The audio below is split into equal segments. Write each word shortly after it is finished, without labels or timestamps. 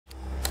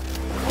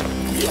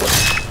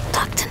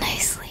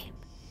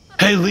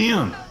Hey,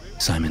 Liam,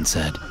 Simon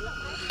said.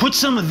 put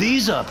some of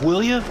these up,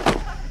 will you?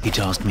 He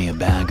tossed me a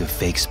bag of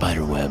fake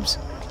spider webs.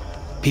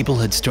 People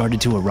had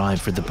started to arrive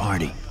for the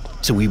party,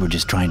 so we were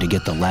just trying to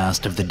get the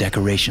last of the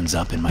decorations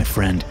up in my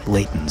friend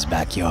Layton's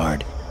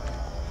backyard.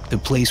 The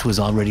place was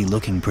already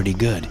looking pretty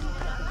good,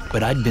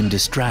 but I'd been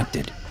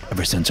distracted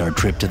ever since our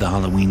trip to the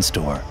Halloween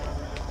store.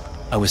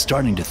 I was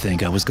starting to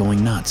think I was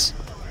going nuts,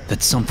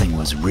 that something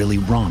was really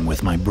wrong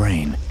with my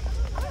brain.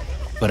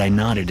 But I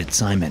nodded at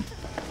Simon,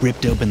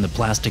 ripped open the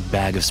plastic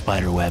bag of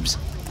spider webs,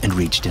 and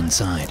reached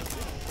inside.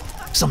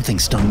 Something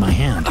stung my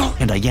hand,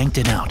 and I yanked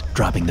it out,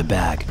 dropping the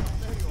bag.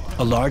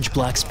 A large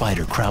black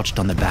spider crouched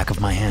on the back of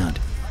my hand.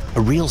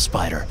 A real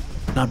spider,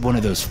 not one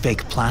of those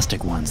fake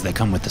plastic ones that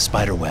come with the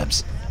spider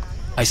webs.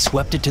 I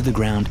swept it to the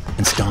ground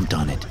and stomped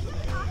on it.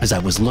 As I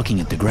was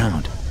looking at the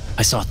ground,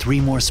 I saw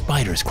 3 more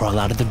spiders crawl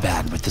out of the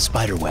bag with the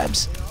spider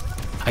webs.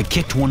 I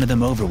kicked one of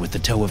them over with the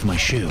toe of my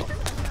shoe,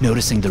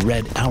 noticing the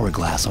red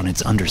hourglass on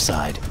its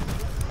underside.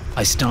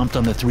 I stomped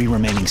on the 3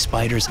 remaining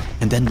spiders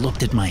and then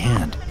looked at my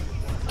hand.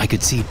 I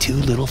could see 2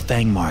 little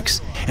fang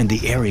marks, and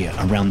the area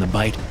around the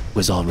bite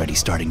was already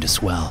starting to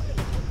swell.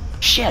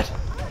 Shit,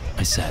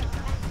 I said.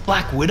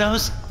 Black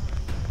Widows?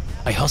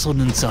 I hustled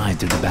inside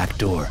through the back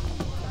door.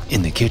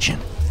 In the kitchen,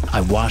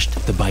 I washed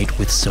the bite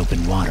with soap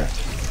and water.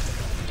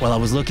 While I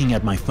was looking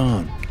at my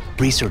phone,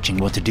 researching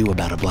what to do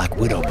about a black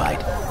widow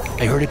bite,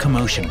 I heard a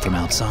commotion from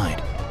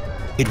outside.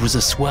 It was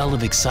a swell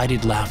of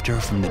excited laughter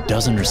from the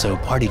dozen or so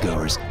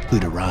partygoers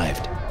who'd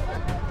arrived.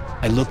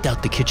 I looked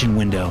out the kitchen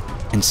window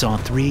and saw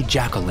 3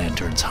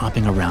 jack-o'-lanterns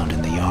hopping around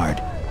in the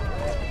yard.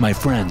 My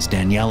friends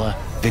Daniela,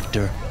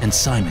 Victor, and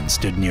Simon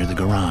stood near the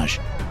garage,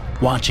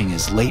 watching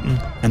as Layton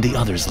and the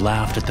others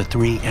laughed at the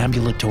 3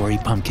 ambulatory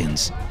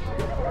pumpkins.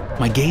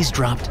 My gaze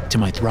dropped to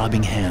my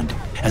throbbing hand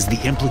as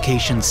the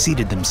implications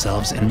seated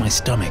themselves in my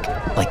stomach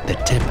like the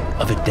tip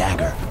of a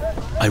dagger.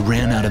 I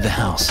ran out of the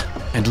house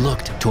and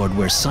looked toward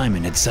where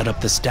Simon had set up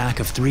the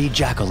stack of 3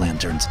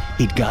 jack-o'-lanterns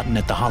he'd gotten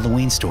at the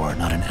Halloween store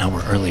not an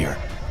hour earlier.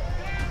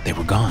 They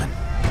were gone.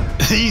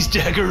 These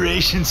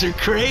decorations are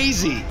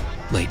crazy,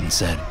 Layton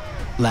said,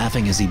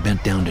 laughing as he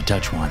bent down to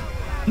touch one.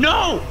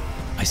 No!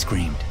 I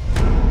screamed,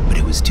 but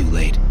it was too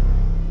late.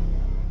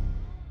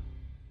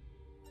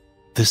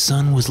 The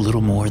sun was little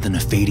more than a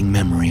fading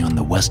memory on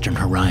the western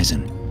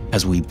horizon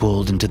as we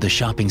pulled into the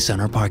shopping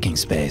center parking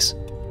space.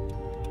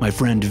 My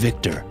friend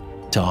Victor,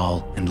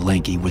 tall and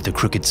lanky with a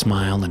crooked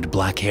smile and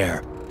black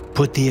hair,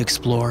 put the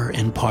Explorer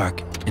in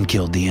park and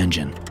killed the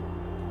engine.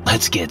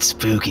 Let's get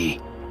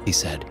spooky, he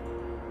said.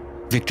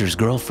 Victor's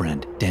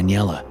girlfriend,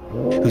 Daniela,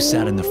 who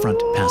sat in the front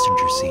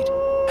passenger seat,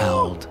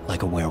 howled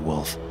like a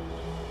werewolf.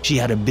 She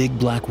had a big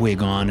black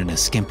wig on and a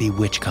skimpy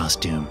witch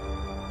costume.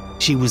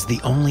 She was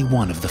the only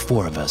one of the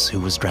 4 of us who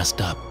was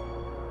dressed up.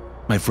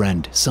 My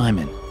friend,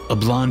 Simon, a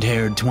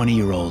blonde-haired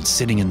 20-year-old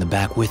sitting in the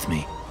back with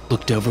me,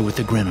 looked over with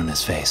a grin on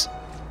his face.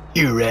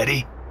 You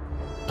ready?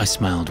 I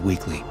smiled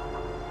weakly.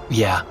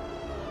 Yeah.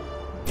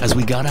 As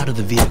we got out of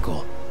the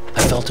vehicle,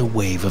 I felt a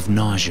wave of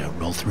nausea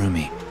roll through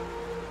me.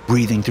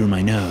 Breathing through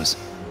my nose,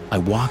 I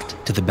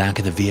walked to the back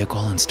of the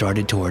vehicle and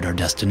started toward our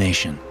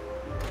destination,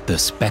 the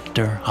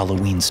Spectre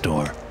Halloween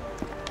store.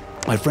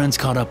 My friends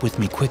caught up with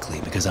me quickly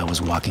because I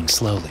was walking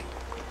slowly.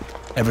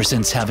 Ever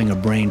since having a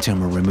brain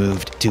tumor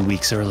removed 2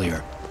 weeks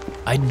earlier,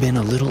 I'd been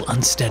a little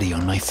unsteady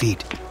on my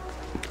feet.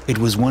 It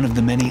was one of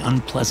the many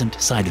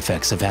unpleasant side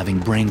effects of having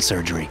brain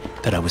surgery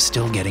that I was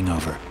still getting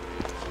over.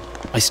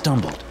 I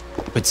stumbled,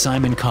 but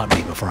Simon caught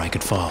me before I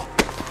could fall.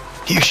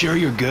 You sure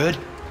you're good?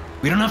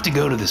 We don't have to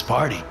go to this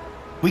party.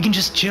 We can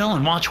just chill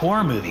and watch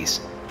horror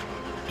movies.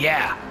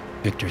 Yeah,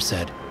 Victor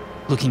said,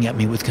 looking at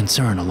me with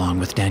concern along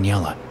with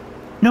Daniela.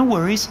 No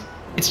worries.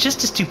 It's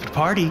just a stupid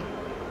party.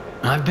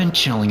 I've been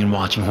chilling and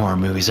watching horror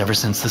movies ever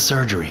since the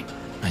surgery,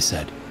 I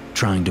said,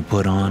 trying to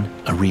put on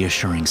a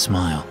reassuring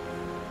smile.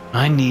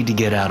 I need to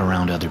get out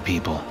around other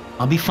people.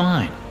 I'll be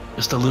fine,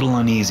 just a little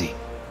uneasy.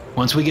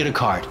 Once we get a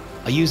cart,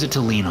 I'll use it to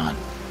lean on.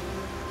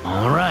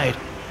 All right,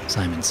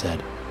 Simon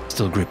said,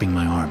 still gripping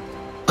my arm.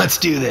 Let's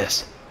do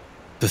this.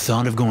 The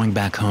thought of going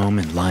back home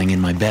and lying in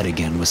my bed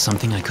again was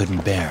something I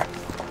couldn't bear,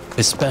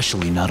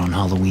 especially not on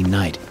Halloween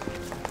night.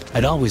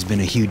 I'd always been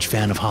a huge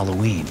fan of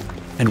Halloween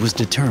and was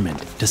determined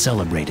to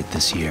celebrate it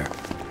this year.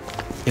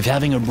 If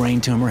having a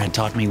brain tumor had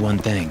taught me one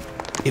thing,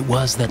 it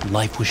was that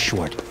life was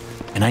short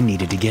and I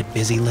needed to get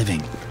busy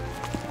living.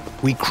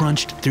 We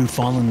crunched through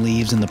fallen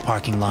leaves in the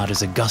parking lot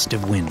as a gust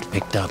of wind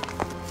picked up,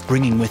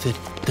 bringing with it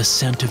the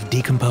scent of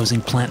decomposing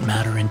plant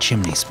matter and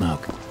chimney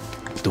smoke.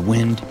 The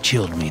wind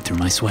chilled me through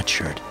my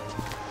sweatshirt.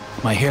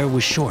 My hair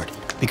was short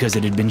because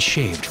it had been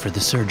shaved for the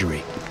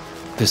surgery.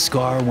 The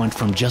scar went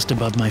from just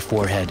above my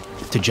forehead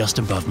to just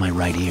above my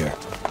right ear.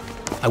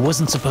 I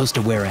wasn't supposed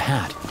to wear a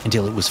hat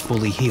until it was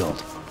fully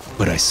healed,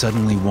 but I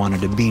suddenly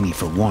wanted a beanie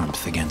for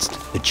warmth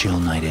against the chill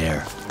night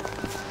air.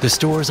 The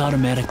store's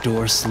automatic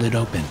door slid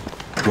open,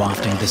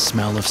 wafting the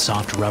smell of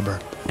soft rubber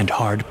and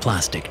hard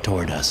plastic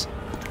toward us.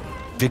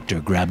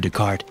 Victor grabbed a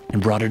cart and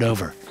brought it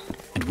over,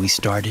 and we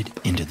started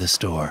into the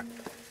store.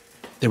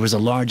 There was a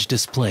large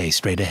display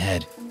straight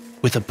ahead,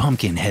 with a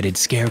pumpkin-headed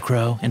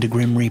scarecrow and a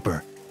Grim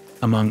Reaper,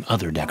 among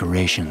other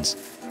decorations.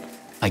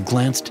 I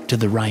glanced to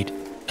the right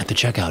at the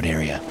checkout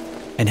area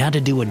and had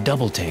to do a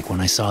double take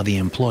when I saw the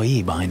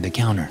employee behind the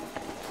counter.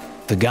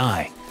 The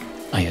guy,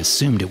 I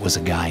assumed it was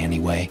a guy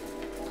anyway,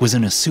 was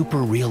in a super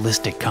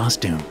realistic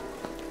costume.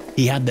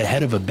 He had the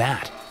head of a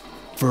bat,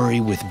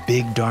 furry with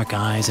big dark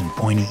eyes and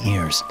pointy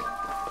ears.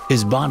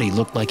 His body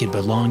looked like it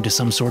belonged to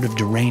some sort of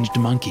deranged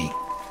monkey.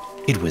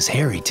 It was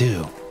hairy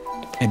too,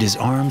 and his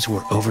arms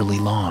were overly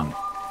long.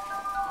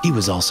 He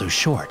was also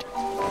short.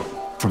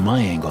 From my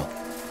angle,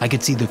 I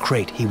could see the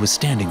crate he was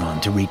standing on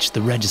to reach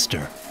the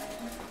register.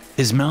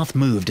 His mouth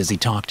moved as he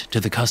talked to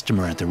the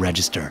customer at the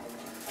register,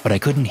 but I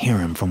couldn't hear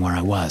him from where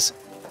I was.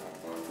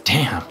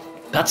 Damn,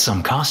 that's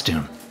some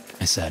costume,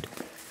 I said.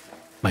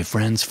 My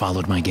friends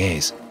followed my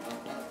gaze.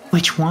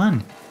 Which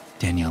one?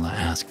 Daniela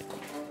asked.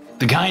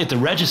 The guy at the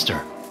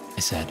register, I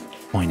said,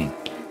 pointing.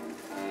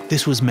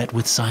 This was met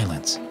with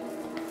silence.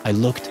 I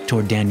looked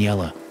toward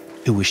Daniela,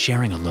 who was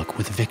sharing a look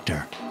with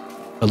Victor.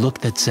 A look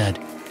that said,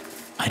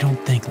 I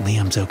don't think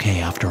Liam's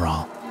okay after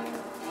all.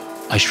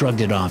 I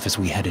shrugged it off as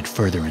we headed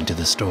further into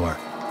the store.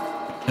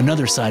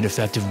 Another side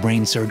effect of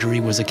brain surgery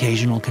was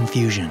occasional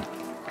confusion,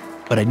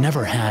 but I'd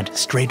never had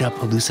straight-up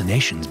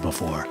hallucinations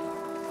before.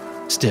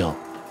 Still,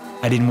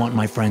 I didn't want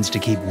my friends to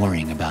keep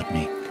worrying about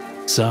me,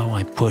 so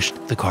I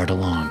pushed the cart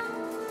along.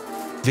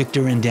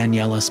 Victor and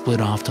Daniela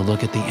split off to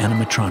look at the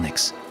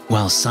animatronics,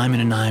 while Simon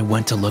and I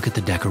went to look at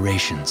the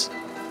decorations.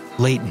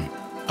 Leighton,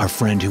 our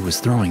friend who was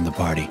throwing the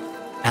party,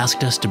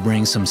 asked us to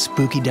bring some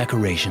spooky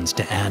decorations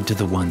to add to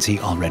the ones he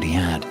already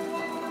had.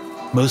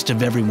 Most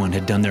of everyone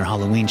had done their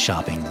Halloween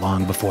shopping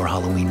long before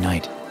Halloween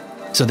night,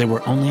 so there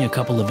were only a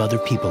couple of other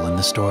people in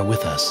the store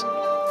with us.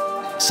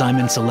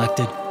 Simon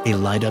selected a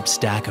light-up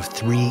stack of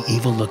 3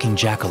 evil-looking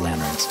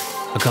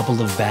jack-o'-lanterns, a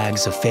couple of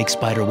bags of fake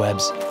spider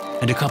webs,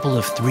 and a couple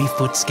of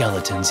 3-foot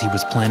skeletons he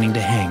was planning to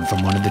hang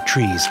from one of the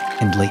trees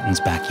in Leighton's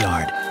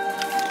backyard.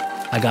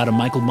 I got a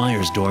Michael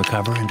Myers door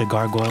cover and a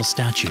gargoyle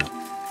statue.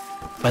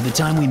 By the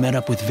time we met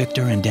up with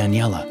Victor and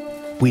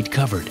Daniela, we'd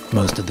covered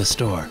most of the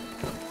store.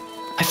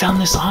 I found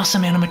this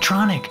awesome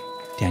animatronic,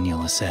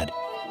 Daniela said.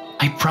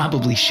 I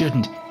probably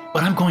shouldn't,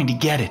 but I'm going to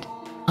get it.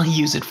 I'll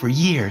use it for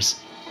years.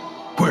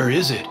 Where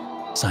is it?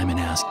 Simon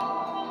asked.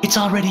 It's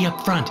already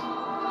up front.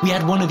 We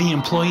had one of the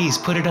employees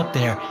put it up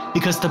there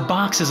because the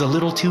box is a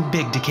little too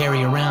big to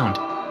carry around.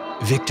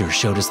 Victor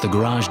showed us the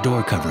garage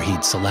door cover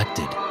he'd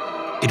selected.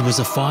 It was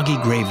a foggy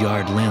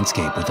graveyard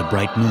landscape with a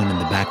bright moon in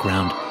the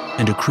background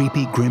and a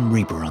creepy Grim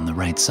Reaper on the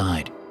right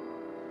side.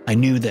 I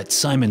knew that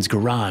Simon's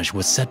garage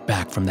was set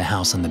back from the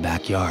house in the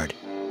backyard,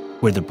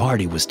 where the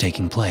party was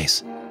taking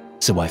place,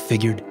 so I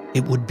figured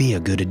it would be a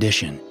good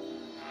addition.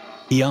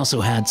 He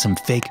also had some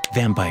fake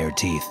vampire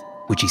teeth,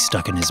 which he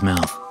stuck in his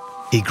mouth.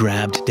 He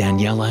grabbed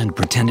Daniela and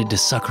pretended to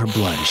suck her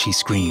blood as she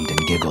screamed and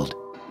giggled.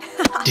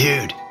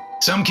 Dude,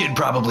 some kid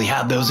probably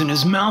had those in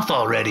his mouth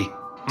already,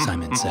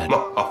 Simon said.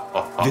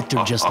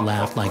 Victor just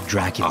laughed like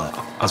Dracula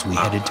as we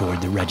headed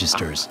toward the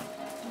registers.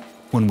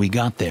 When we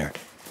got there,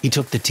 he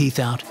took the teeth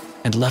out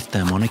and left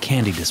them on a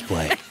candy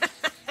display.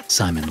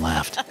 Simon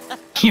laughed.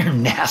 You're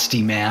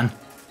nasty, man.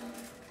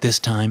 This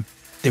time,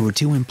 there were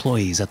 2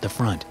 employees at the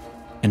front,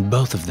 and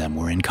both of them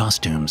were in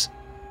costumes.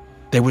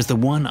 There was the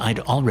one I'd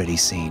already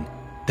seen,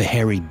 the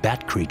hairy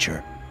bat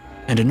creature,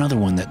 and another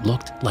one that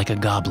looked like a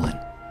goblin.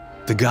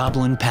 The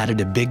goblin patted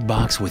a big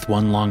box with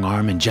one long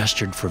arm and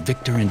gestured for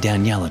Victor and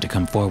Daniela to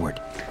come forward.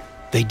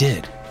 They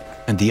did,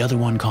 and the other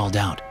one called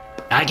out,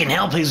 I can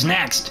help, who's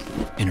next?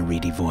 In a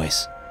reedy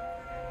voice.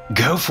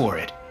 Go for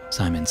it,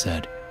 Simon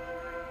said.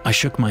 I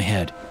shook my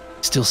head,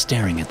 still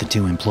staring at the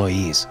 2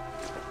 employees.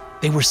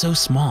 They were so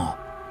small.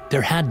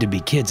 There had to be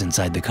kids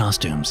inside the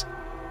costumes.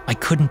 I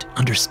couldn't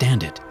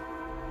understand it.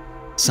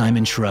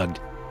 Simon shrugged,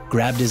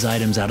 grabbed his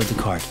items out of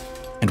the cart,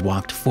 and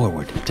walked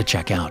forward to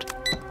check out.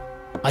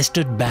 I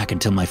stood back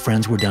until my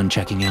friends were done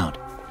checking out,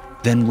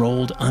 then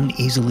rolled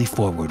uneasily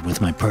forward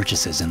with my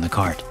purchases in the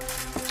cart.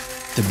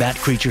 The bat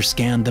creature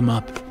scanned them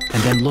up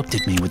and then looked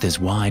at me with his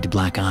wide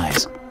black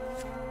eyes.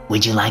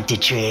 Would you like to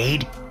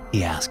trade?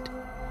 He asked.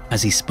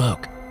 As he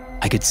spoke,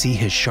 I could see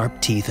his sharp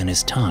teeth and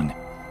his tongue.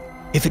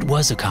 If it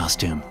was a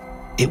costume,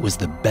 it was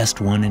the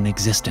best one in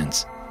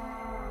existence.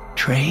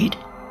 Trade?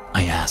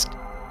 I asked,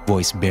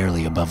 voice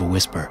barely above a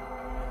whisper.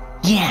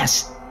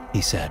 Yes,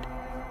 he said.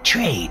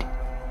 Trade.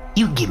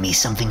 You give me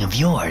something of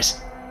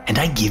yours, and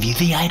I give you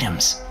the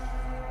items.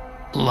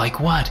 Like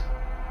what?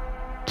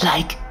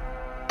 Like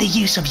the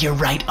use of your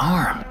right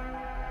arm.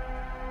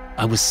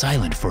 I was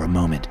silent for a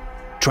moment,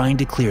 trying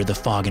to clear the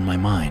fog in my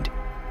mind.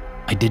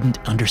 I didn't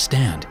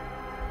understand.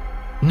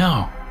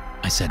 No,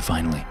 I said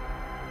finally.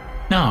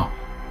 No,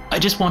 I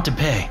just want to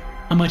pay.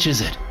 How much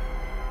is it?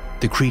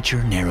 The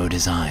creature narrowed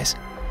his eyes.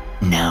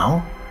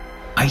 No?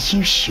 Are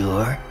you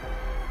sure?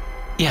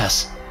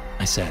 Yes,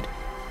 I said,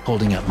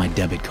 holding up my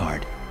debit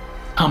card.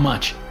 How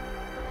much?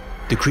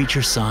 The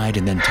creature sighed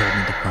and then told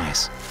me the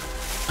price.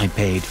 I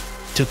paid,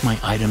 took my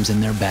items in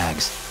their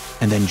bags,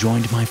 and then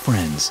joined my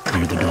friends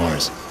near the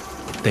doors.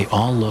 They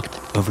all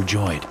looked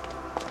overjoyed.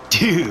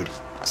 Dude,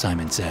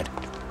 Simon said.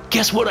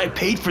 Guess what I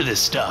paid for this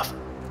stuff?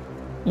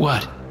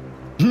 What?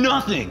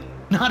 Nothing!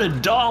 Not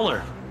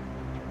 $1!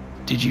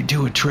 Did you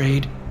do a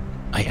trade?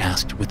 I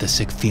asked with a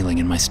sick feeling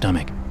in my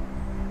stomach.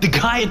 The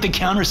guy at the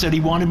counter said he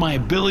wanted my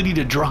ability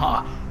to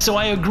draw, so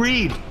I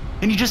agreed,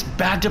 and he just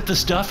bagged up the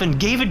stuff and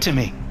gave it to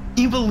me.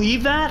 You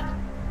believe that?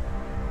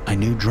 I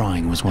knew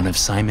drawing was one of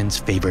Simon's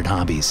favorite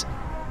hobbies.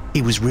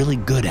 He was really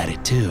good at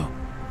it too.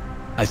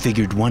 I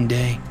figured one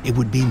day it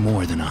would be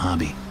more than a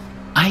hobby.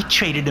 I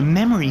traded a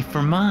memory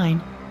for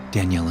mine,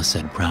 Daniela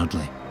said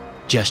proudly,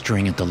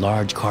 gesturing at the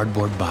large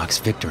cardboard box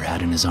Victor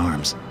had in his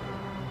arms.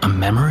 A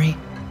memory?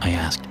 I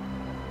asked.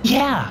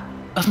 Yeah,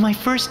 of my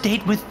first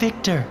date with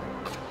Victor.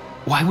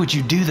 Why would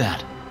you do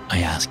that? I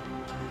asked.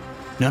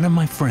 None of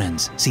my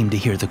friends seemed to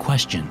hear the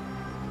question.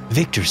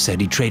 Victor said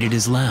he traded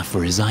his laugh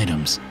for his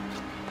items.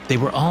 They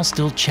were all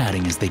still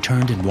chatting as they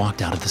turned and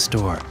walked out of the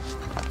store.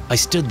 I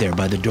stood there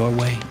by the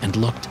doorway and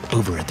looked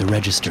over at the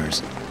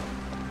registers.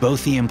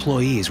 Both the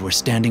employees were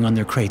standing on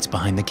their crates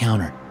behind the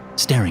counter,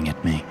 staring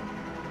at me.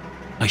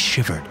 I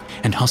shivered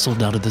and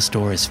hustled out of the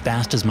store as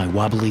fast as my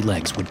wobbly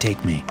legs would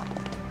take me.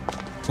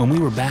 When we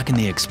were back in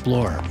the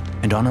Explorer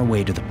and on our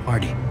way to the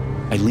party,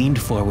 I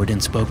leaned forward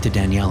and spoke to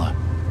Daniela.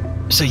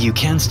 So you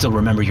can still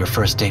remember your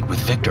first date with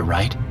Victor,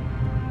 right?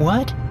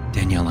 What?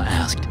 Daniela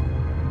asked.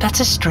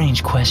 That's a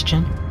strange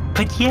question.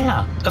 But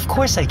yeah, of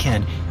course I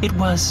can. It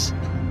was...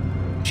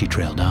 She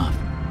trailed off.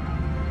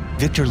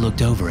 Victor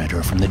looked over at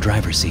her from the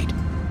driver's seat.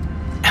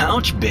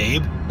 Ouch,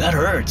 babe. That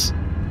hurts.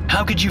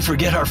 How could you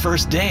forget our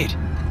first date?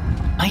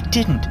 I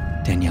didn't,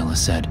 Daniela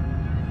said.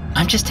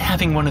 I'm just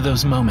having one of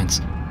those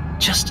moments.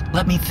 Just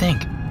let me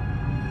think.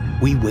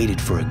 We waited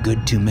for a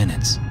good 2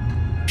 minutes.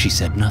 She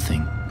said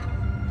nothing.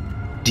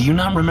 Do you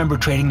not remember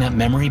trading that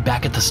memory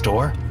back at the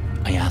store?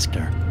 I asked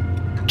her.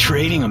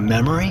 Trading a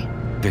memory?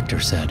 Victor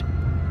said.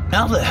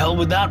 How the hell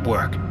would that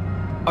work?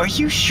 Are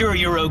you sure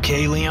you're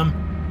okay, Liam?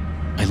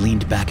 I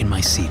leaned back in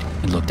my seat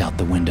and looked out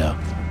the window.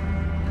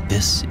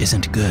 This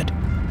isn't good,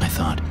 I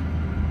thought.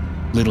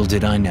 Little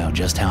did I know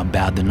just how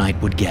bad the night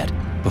would get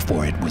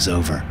before it was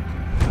over.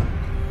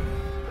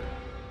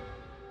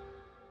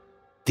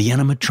 The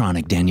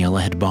animatronic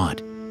Daniela had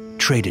bought,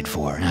 traded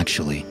for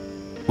actually,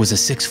 was a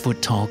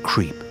 6-foot-tall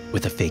creep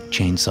with a fake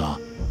chainsaw.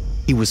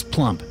 He was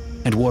plump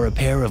and wore a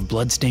pair of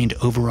blood-stained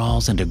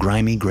overalls and a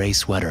grimy gray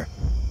sweater.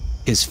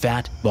 His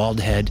fat, bald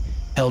head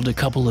held a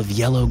couple of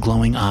yellow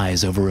glowing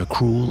eyes over a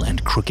cruel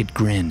and crooked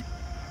grin.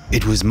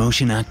 It was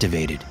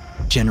motion-activated,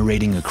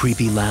 generating a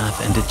creepy laugh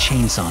and a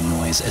chainsaw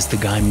noise as the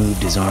guy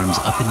moved his arms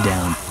up and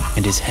down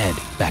and his head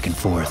back and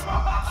forth.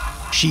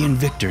 She and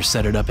Victor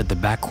set it up at the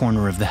back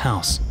corner of the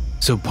house,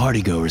 so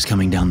partygoers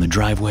coming down the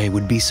driveway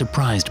would be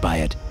surprised by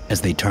it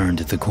as they turned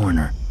the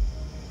corner.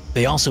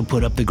 They also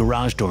put up the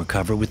garage door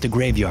cover with the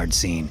graveyard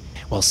scene,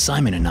 while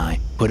Simon and I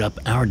put up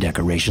our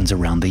decorations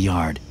around the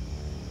yard.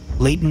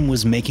 Leighton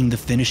was making the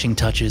finishing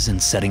touches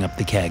and setting up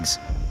the kegs.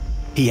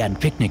 He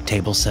had picnic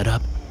tables set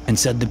up and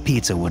said the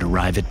pizza would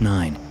arrive at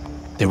 9.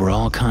 There were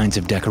all kinds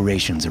of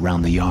decorations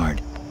around the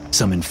yard,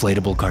 some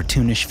inflatable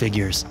cartoonish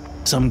figures,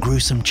 some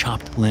gruesome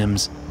chopped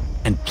limbs,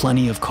 and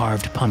plenty of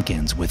carved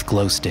pumpkins with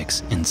glow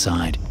sticks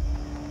inside.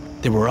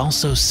 There were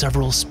also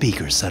several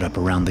speakers set up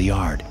around the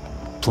yard,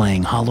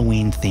 playing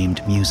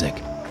Halloween-themed music.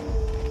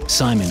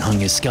 Simon hung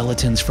his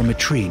skeletons from a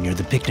tree near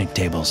the picnic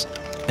tables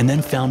and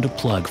then found a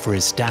plug for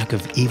his stack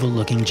of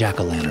evil-looking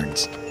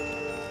jack-o'-lanterns.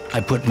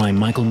 I put my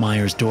Michael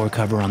Myers door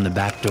cover on the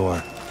back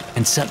door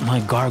and set my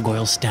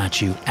gargoyle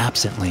statue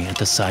absently at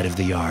the side of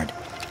the yard.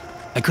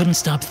 I couldn't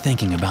stop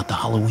thinking about the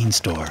Halloween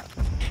store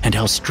and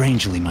how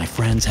strangely my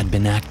friends had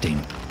been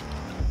acting.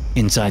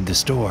 Inside the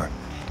store,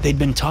 they'd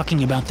been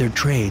talking about their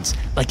trades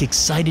like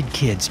excited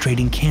kids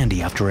trading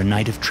candy after a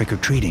night of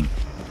trick-or-treating.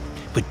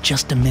 But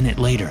just a minute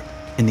later,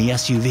 in the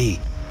SUV,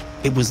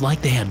 it was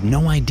like they had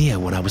no idea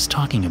what I was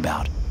talking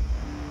about.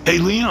 Hey,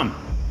 Liam,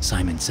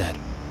 Simon said.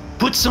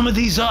 Put some of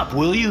these up,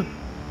 will you?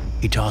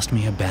 He tossed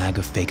me a bag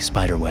of fake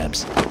spider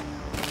webs.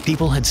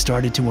 People had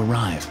started to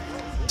arrive,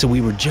 so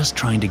we were just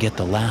trying to get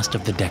the last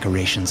of the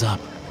decorations up.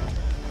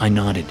 I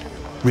nodded,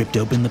 ripped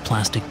open the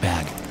plastic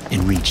bag,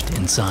 and reached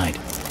inside.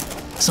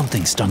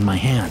 Something stung my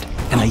hand,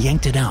 and I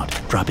yanked it out,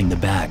 dropping the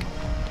bag.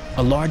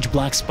 A large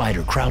black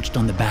spider crouched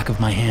on the back of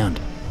my hand.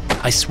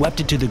 I swept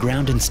it to the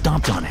ground and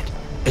stomped on it.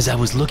 As I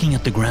was looking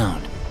at the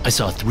ground, I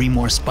saw 3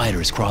 more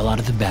spiders crawl out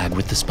of the bag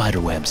with the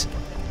spider webs.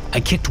 I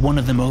kicked one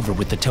of them over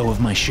with the toe of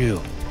my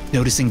shoe,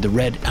 noticing the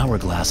red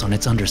hourglass on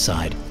its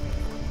underside.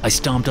 I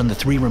stomped on the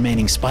 3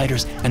 remaining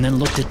spiders and then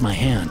looked at my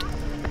hand.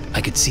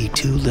 I could see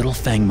 2 little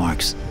fang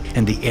marks,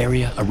 and the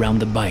area around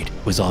the bite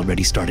was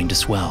already starting to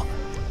swell.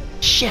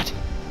 Shit,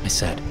 I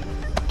said.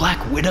 Black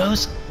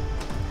widows?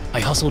 I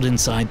hustled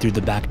inside through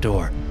the back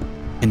door.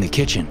 In the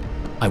kitchen,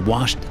 I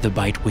washed the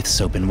bite with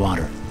soap and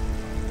water.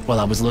 While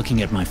I was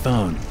looking at my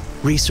phone,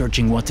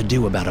 researching what to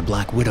do about a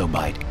black widow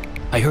bite,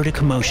 I heard a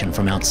commotion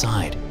from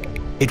outside.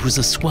 It was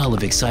a swell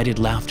of excited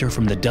laughter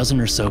from the dozen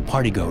or so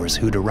partygoers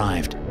who'd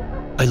arrived.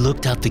 I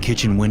looked out the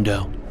kitchen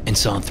window and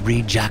saw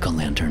 3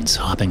 jack-o'-lanterns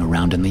hopping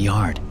around in the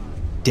yard.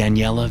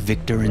 Daniela,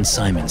 Victor, and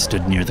Simon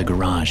stood near the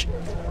garage,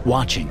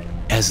 watching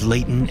as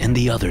Leighton and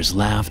the others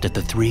laughed at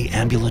the 3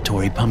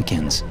 ambulatory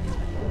pumpkins.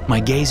 My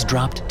gaze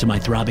dropped to my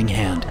throbbing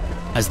hand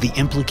as the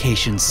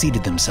implications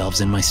seated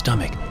themselves in my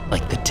stomach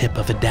like the tip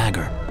of a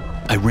dagger.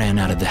 I ran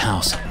out of the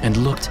house and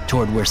looked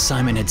toward where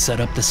Simon had set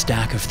up the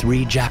stack of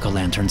 3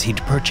 jack-o'-lanterns he'd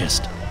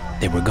purchased.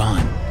 They were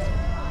gone.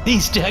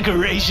 These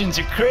decorations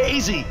are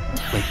crazy,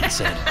 Leighton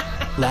said,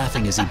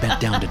 laughing as he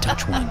bent down to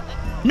touch one.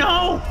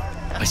 No!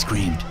 I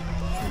screamed,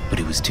 but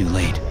it was too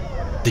late.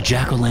 The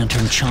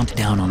jack-o'-lantern chomped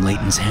down on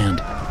Leighton's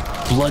hand.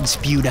 Blood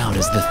spewed out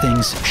as the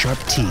thing's sharp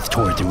teeth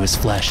tore through his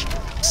flesh,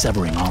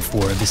 severing all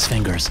 4 of his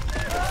fingers.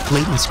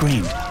 Leighton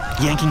screamed,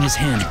 yanking his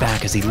hand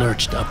back as he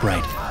lurched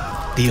upright.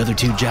 The other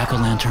 2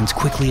 jack-o'-lanterns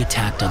quickly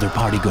attacked other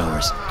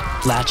partygoers,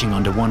 latching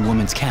onto one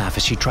woman's calf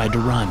as she tried to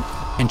run,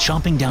 and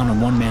chomping down on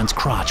one man's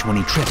crotch when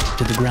he tripped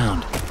to the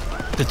ground.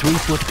 The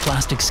 3-foot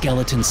plastic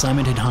skeleton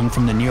Simon had hung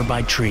from the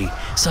nearby tree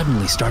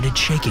suddenly started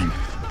shaking.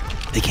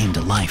 They came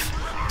to life,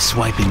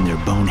 swiping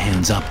their bone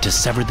hands up to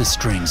sever the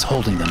strings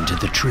holding them to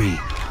the tree.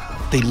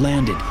 They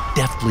landed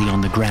deftly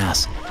on the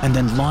grass and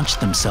then launched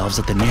themselves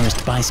at the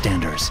nearest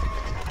bystanders.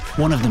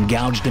 One of them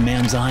gouged a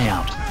man's eye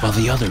out, while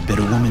the other bit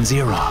a woman's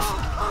ear off.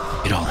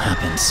 It all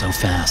happened so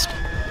fast.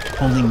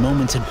 Only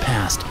moments had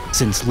passed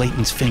since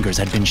Leighton's fingers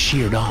had been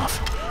sheared off.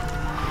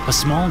 A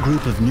small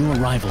group of new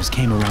arrivals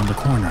came around the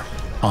corner,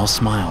 all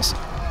smiles,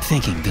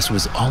 thinking this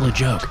was all a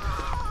joke.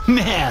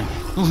 Man,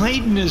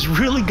 Leighton has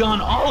really gone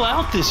all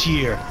out this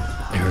year,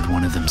 I heard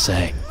one of them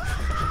say.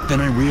 Then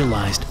I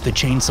realized the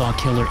chainsaw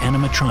killer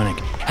animatronic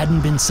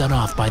hadn't been set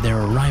off by their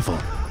arrival.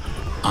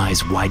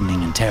 Eyes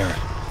widening in terror,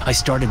 I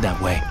started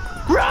that way.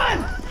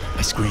 Run!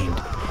 I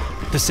screamed.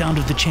 The sound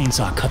of the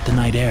chainsaw cut the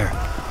night air,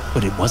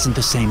 but it wasn't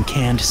the same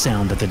canned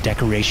sound that the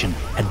decoration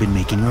had been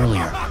making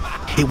earlier.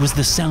 It was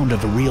the sound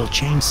of a real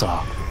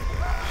chainsaw.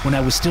 When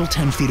I was still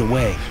 10 feet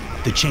away,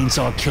 the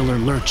chainsaw killer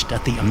lurched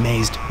at the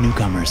amazed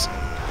newcomers,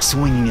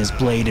 swinging his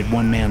blade at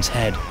one man's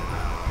head.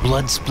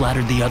 Blood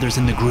splattered the others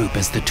in the group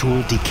as the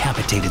tool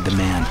decapitated the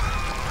man.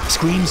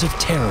 Screams of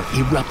terror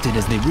erupted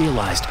as they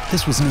realized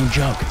this was no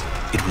joke.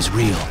 It was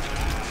real.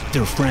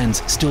 Their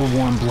friend's still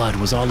warm blood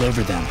was all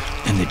over them,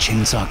 and the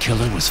chainsaw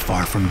killer was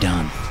far from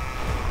done.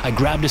 I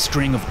grabbed a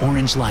string of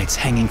orange lights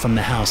hanging from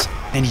the house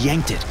and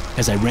yanked it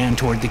as I ran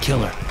toward the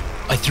killer.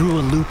 I threw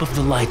a loop of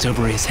the lights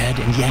over his head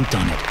and yanked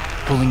on it,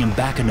 pulling him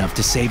back enough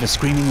to save a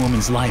screaming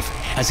woman's life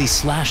as he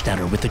slashed at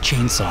her with the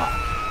chainsaw.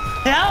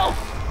 Help!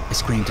 I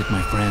screamed at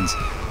my friends,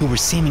 who were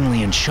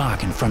seemingly in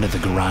shock in front of the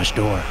garage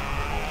door.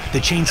 The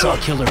chainsaw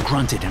killer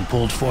grunted and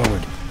pulled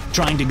forward,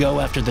 trying to go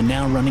after the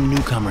now running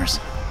newcomers.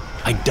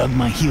 I dug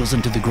my heels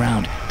into the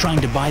ground,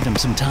 trying to buy them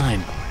some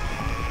time.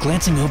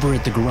 Glancing over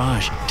at the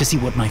garage to see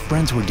what my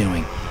friends were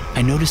doing,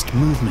 I noticed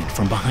movement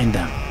from behind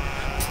them.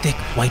 Thick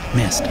white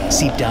mist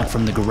seeped out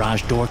from the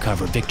garage door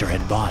cover Victor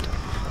had bought.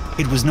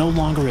 It was no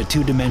longer a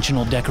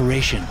 2-dimensional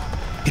decoration.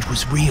 It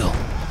was real,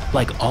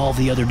 like all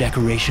the other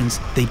decorations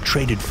they'd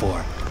traded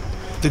for.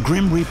 The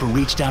Grim Reaper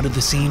reached out of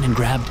the scene and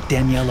grabbed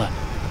Daniela,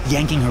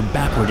 yanking her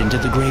backward into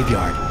the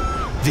graveyard.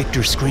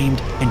 Victor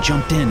screamed and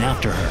jumped in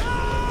after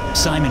her.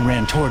 Simon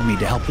ran toward me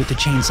to help with the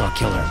chainsaw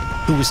killer,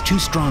 who was too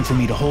strong for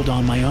me to hold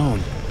on my own.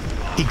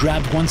 He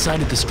grabbed one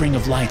side of the string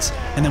of lights,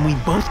 and then we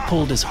both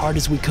pulled as hard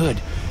as we could.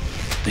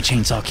 The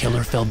chainsaw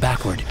killer fell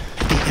backward,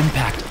 the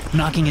impact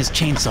knocking his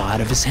chainsaw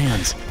out of his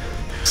hands.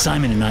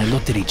 Simon and I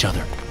looked at each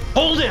other.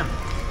 Hold him!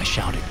 I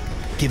shouted,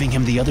 giving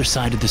him the other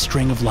side of the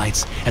string of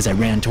lights as I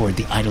ran toward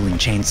the idling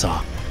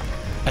chainsaw.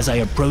 As I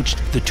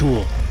approached the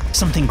tool,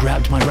 something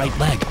grabbed my right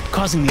leg,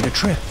 causing me to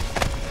trip.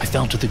 I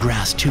fell to the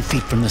grass 2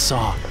 feet from the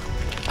saw.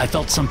 I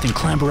felt something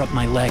clamber up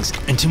my legs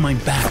and to my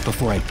back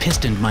before I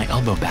pistoned my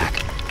elbow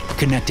back,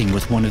 connecting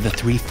with one of the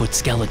 3-foot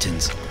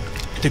skeletons.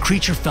 The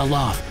creature fell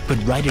off,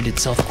 but righted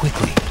itself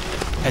quickly.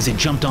 As it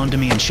jumped onto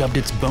me and shoved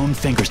its bone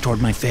fingers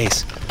toward my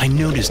face, I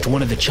noticed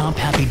one of the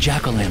chomp-happy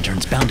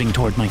jack-o'-lanterns bounding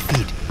toward my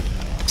feet.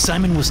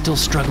 Simon was still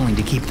struggling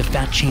to keep the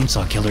fat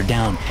chainsaw killer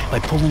down by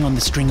pulling on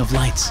the string of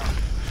lights.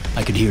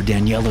 I could hear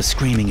Daniela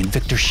screaming and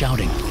Victor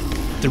shouting.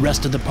 The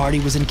rest of the party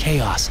was in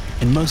chaos,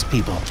 and most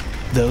people,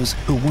 those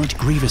who weren't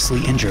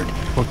grievously injured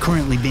or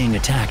currently being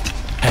attacked,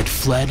 had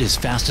fled as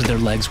fast as their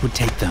legs would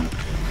take them.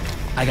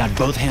 I got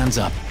both hands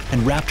up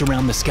and wrapped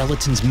around the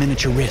skeleton's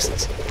miniature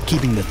wrists,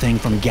 keeping the thing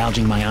from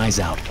gouging my eyes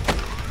out.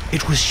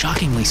 It was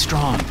shockingly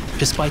strong,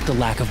 despite the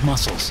lack of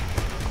muscles.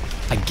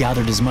 I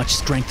gathered as much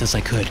strength as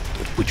I could,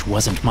 which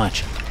wasn't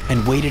much,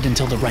 and waited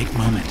until the right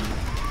moment.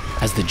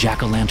 As the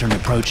jack-o'-lantern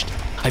approached,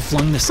 I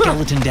flung the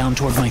skeleton down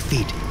toward my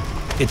feet.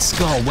 Its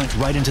skull went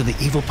right into the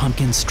evil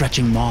pumpkin's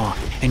stretching maw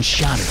and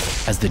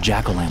shattered as the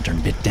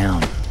jack-o'-lantern bit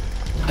down.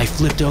 I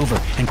flipped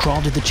over and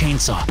crawled to the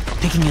chainsaw,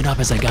 picking it up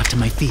as I got to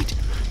my feet.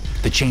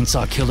 The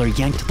chainsaw killer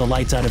yanked the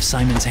lights out of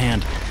Simon's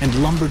hand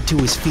and lumbered to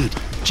his feet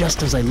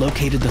just as I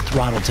located the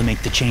throttle to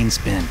make the chain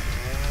spin.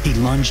 He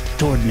lunged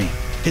toward me,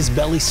 his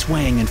belly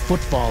swaying and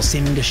footfalls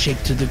seeming to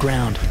shake to the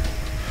ground.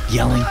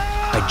 Yelling,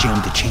 I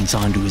jammed the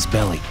chainsaw into his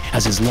belly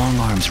as his long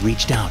arms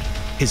reached out,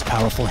 his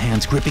powerful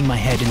hands gripping my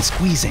head and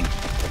squeezing.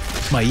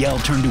 My yell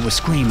turned to a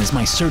scream as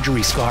my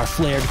surgery scar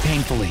flared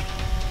painfully.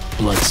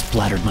 Blood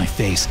splattered my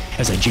face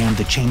as I jammed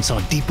the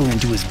chainsaw deeper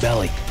into his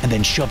belly and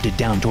then shoved it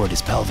down toward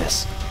his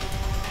pelvis.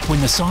 When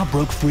the saw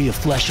broke free of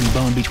flesh and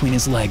bone between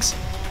his legs,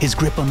 his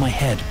grip on my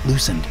head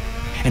loosened,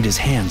 and his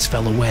hands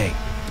fell away.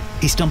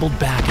 He stumbled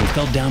back and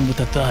fell down with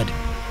a thud,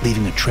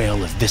 leaving a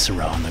trail of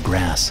viscera on the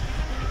grass.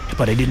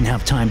 But I didn't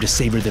have time to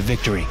savor the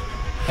victory.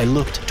 I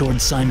looked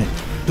toward Simon,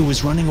 who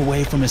was running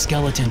away from a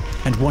skeleton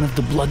and one of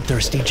the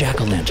bloodthirsty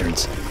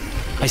jack-o'-lanterns.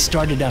 I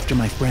started after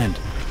my friend,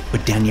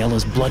 but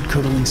Daniela's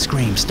blood-curdling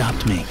scream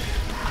stopped me.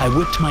 I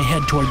whipped my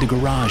head toward the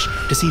garage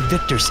to see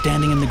Victor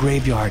standing in the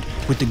graveyard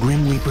with the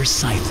Grim Reaper's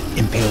scythe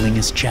impaling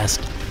his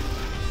chest.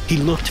 He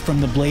looked from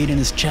the blade in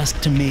his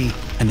chest to me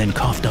and then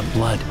coughed up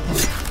blood.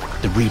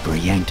 The Reaper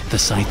yanked the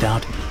scythe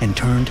out and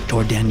turned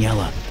toward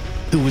Daniela,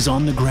 who was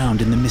on the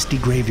ground in the misty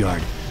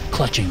graveyard,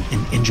 clutching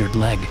an injured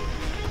leg.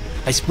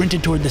 I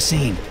sprinted toward the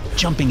scene,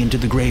 jumping into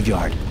the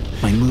graveyard,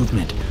 my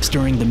movement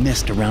stirring the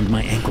mist around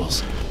my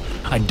ankles.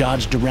 I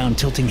dodged around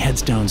tilting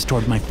headstones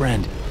toward my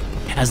friend.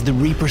 As the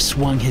Reaper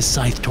swung his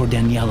scythe toward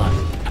Daniela,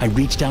 I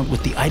reached out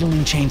with the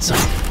idling chainsaw,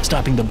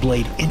 stopping the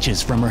blade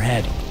inches from her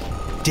head.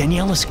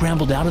 Daniela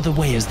scrambled out of the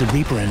way as the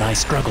Reaper and I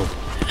struggled.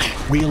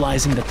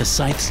 Realizing that the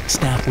scythe's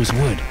staff was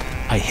wood,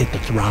 I hit the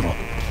throttle.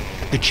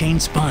 The chain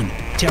spun,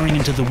 tearing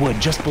into the wood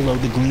just below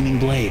the gleaming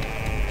blade.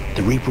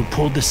 The Reaper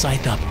pulled the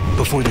scythe up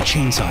before the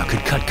chainsaw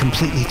could cut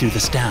completely through the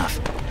staff.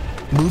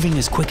 Moving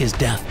as quick as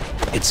death,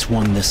 it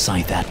swung the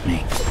scythe at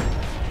me.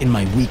 In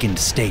my weakened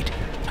state,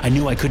 I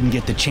knew I couldn't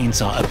get the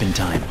chainsaw up in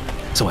time,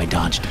 so I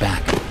dodged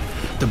back.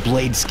 The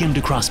blade skimmed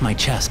across my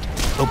chest,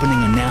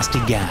 opening a nasty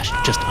gash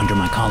just under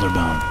my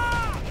collarbone.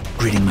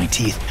 Gritting my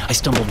teeth, I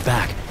stumbled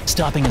back,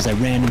 stopping as I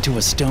ran into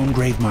a stone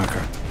grave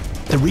marker.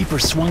 The Reaper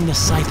swung the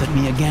scythe at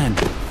me again,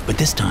 but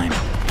this time,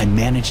 I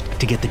managed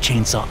to get the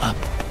chainsaw up.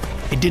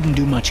 It didn't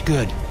do much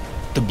good.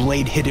 The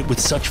blade hit it with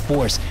such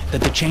force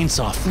that the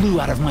chainsaw flew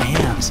out of my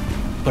hands,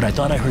 but I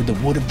thought I heard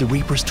the wood of the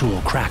Reaper's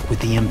tool crack with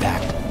the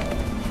impact.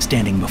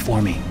 Standing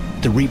before me,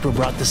 the Reaper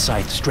brought the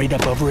scythe straight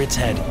up over its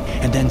head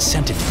and then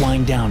sent it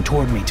flying down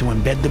toward me to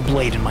embed the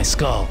blade in my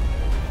skull.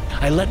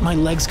 I let my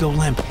legs go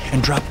limp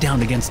and dropped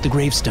down against the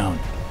gravestone.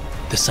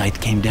 The scythe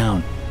came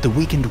down. The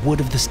weakened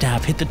wood of the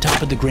staff hit the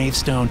top of the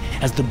gravestone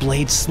as the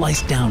blade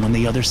sliced down on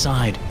the other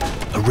side.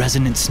 A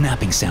resonant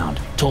snapping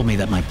sound told me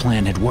that my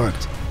plan had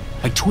worked.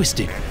 I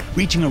twisted,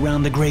 reaching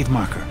around the grave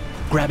marker,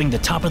 grabbing the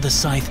top of the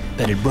scythe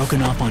that had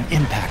broken off on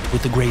impact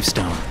with the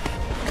gravestone.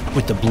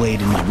 With the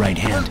blade in my right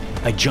hand,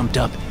 I jumped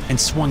up and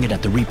swung it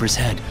at the Reaper's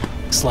head,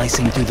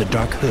 slicing through the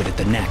dark hood at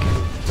the neck.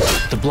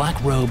 The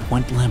black robe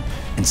went limp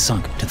and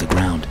sunk to the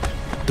ground.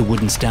 The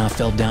wooden staff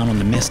fell down on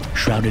the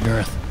mist-shrouded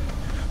earth.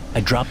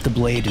 I dropped the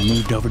blade and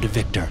moved over to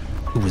Victor,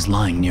 who was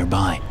lying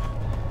nearby.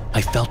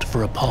 I felt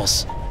for a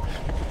pulse.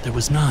 There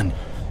was none.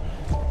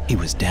 He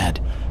was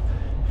dead.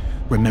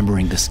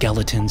 Remembering the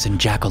skeletons and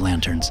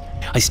jack-o'-lanterns,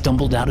 I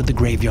stumbled out of the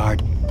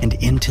graveyard and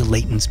into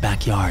Leighton's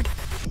backyard.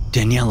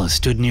 Daniela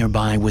stood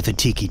nearby with a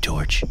tiki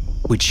torch,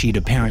 which she'd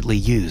apparently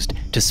used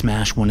to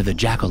smash one of the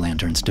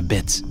jack-o'-lanterns to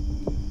bits.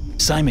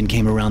 Simon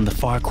came around the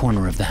far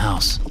corner of the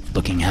house,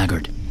 looking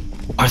haggard.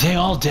 Are they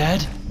all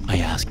dead? I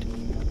asked.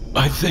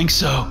 I think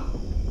so,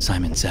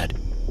 Simon said.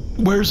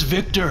 Where's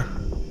Victor?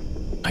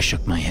 I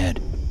shook my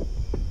head.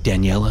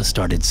 Daniela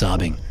started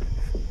sobbing.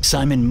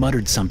 Simon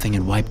muttered something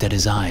and wiped at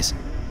his eyes.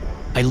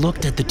 I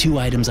looked at the 2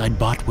 items I'd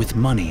bought with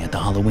money at the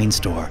Halloween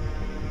store.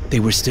 They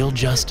were still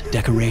just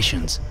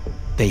decorations.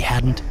 They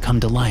hadn't come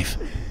to life,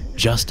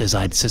 just as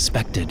I'd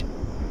suspected.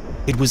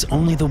 It was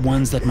only the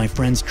ones that my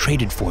friends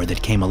traded for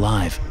that came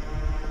alive.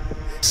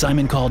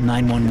 Simon called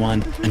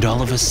 911, and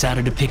all of us sat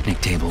at a picnic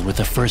table with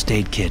a first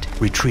aid kit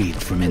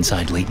retrieved from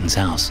inside Leighton's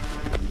house.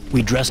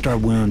 We dressed our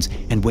wounds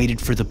and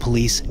waited for the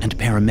police and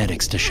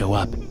paramedics to show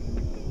up.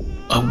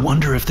 I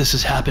wonder if this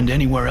has happened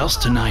anywhere else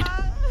tonight,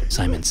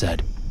 Simon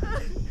said.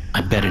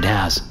 I bet it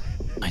has,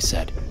 I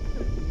said.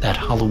 That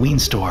Halloween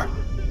store.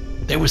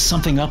 There was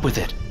something up with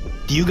it.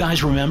 Do you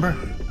guys remember?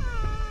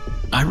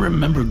 I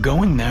remember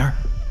going there,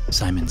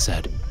 Simon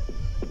said.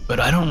 But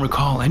I don't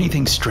recall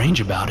anything strange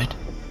about it.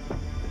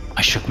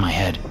 I shook my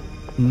head,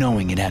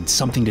 knowing it had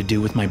something to do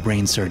with my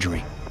brain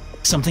surgery.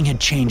 Something had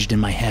changed in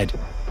my head,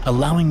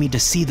 allowing me to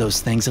see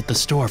those things at the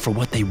store for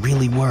what they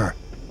really were.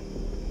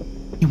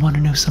 You want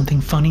to know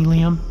something funny,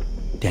 Liam?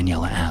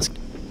 Daniela asked.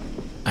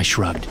 I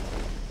shrugged.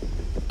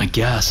 I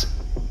guess.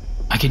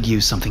 I could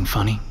use something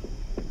funny.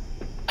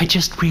 I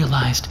just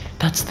realized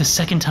that's the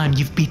second time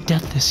you've beat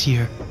death this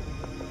year.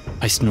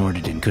 I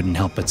snorted and couldn't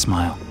help but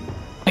smile.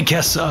 I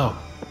guess so.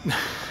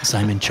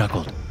 Simon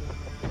chuckled.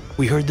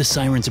 We heard the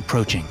sirens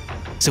approaching,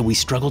 so we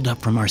struggled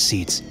up from our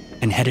seats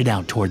and headed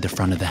out toward the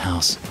front of the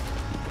house.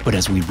 But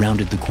as we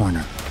rounded the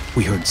corner,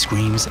 we heard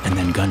screams and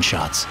then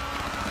gunshots.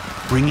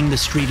 Bringing the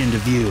street into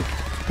view,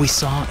 we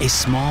saw a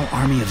small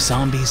army of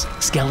zombies,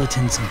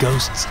 skeletons,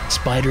 ghosts,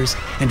 spiders,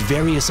 and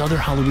various other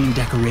Halloween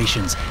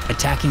decorations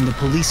attacking the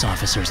police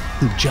officers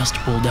who just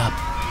pulled up.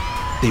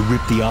 They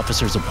ripped the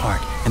officers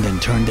apart and then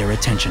turned their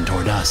attention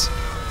toward us.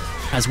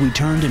 As we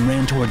turned and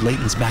ran toward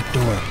Layton's back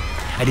door,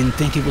 I didn't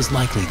think it was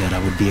likely that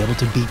I would be able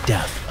to beat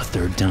death a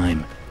third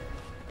time.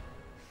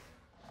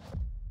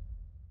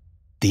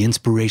 The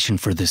inspiration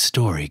for this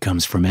story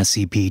comes from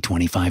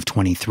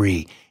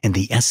SCP-2523 in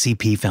the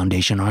SCP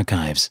Foundation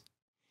archives.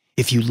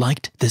 If you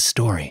liked this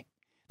story,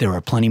 there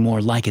are plenty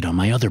more like it on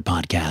my other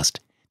podcast,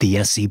 The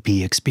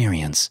SCP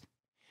Experience.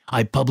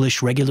 I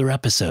publish regular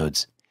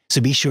episodes, so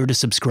be sure to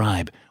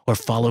subscribe or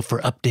follow for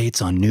updates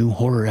on new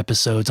horror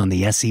episodes on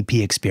the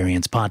SCP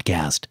Experience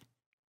podcast.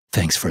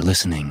 Thanks for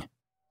listening.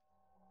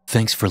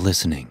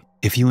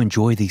 If you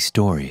enjoy these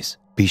stories,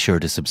 be sure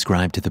to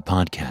subscribe to the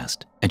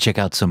podcast and check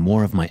out some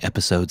more of my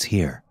episodes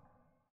here.